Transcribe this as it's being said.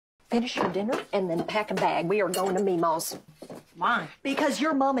Finish your dinner and then pack a bag. We are going to Meemaw's. Why? Because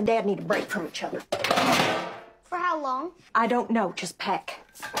your mom and dad need a break from each other. For how long? I don't know. Just pack.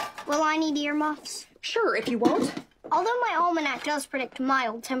 Will I need earmuffs? Sure, if you want. Although my almanac does predict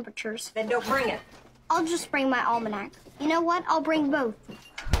mild temperatures. Then don't bring it. I'll just bring my almanac. You know what? I'll bring both.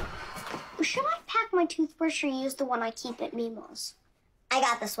 Should I pack my toothbrush or use the one I keep at Meemaw's? I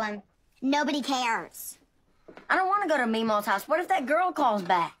got this one. Nobody cares. I don't want to go to Meemaw's house. What if that girl calls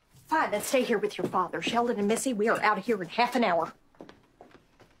back? Fine, then stay here with your father. Sheldon and Missy, we are out of here in half an hour.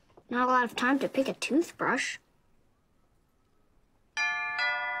 Not a lot of time to pick a toothbrush.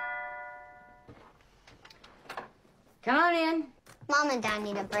 Come on in. Mom and Dad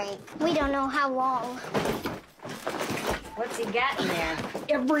need a break. We don't know how long. What's he got in there?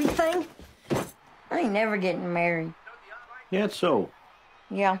 Everything. I ain't never getting married. Yeah, it's so.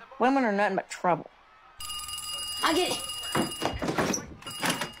 Yeah, women are nothing but trouble. I get it.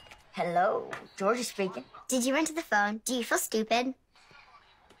 Hello, Georgie speaking. Did you answer the phone? Do you feel stupid?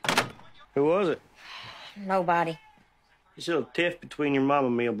 Who was it? Nobody. This little tiff between your mom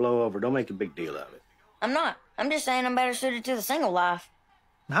and me will blow over. Don't make a big deal of it. I'm not. I'm just saying I'm better suited to the single life.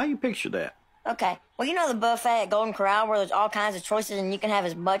 How you picture that? Okay. Well, you know the buffet at Golden Corral where there's all kinds of choices and you can have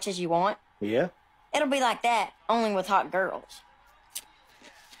as much as you want? Yeah? It'll be like that, only with hot girls.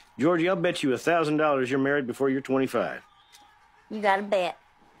 Georgie, I'll bet you $1,000 you're married before you're 25. You got to bet.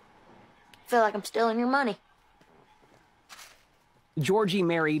 I feel like I'm stealing your money. Georgie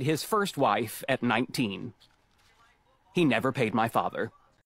married his first wife at 19. He never paid my father.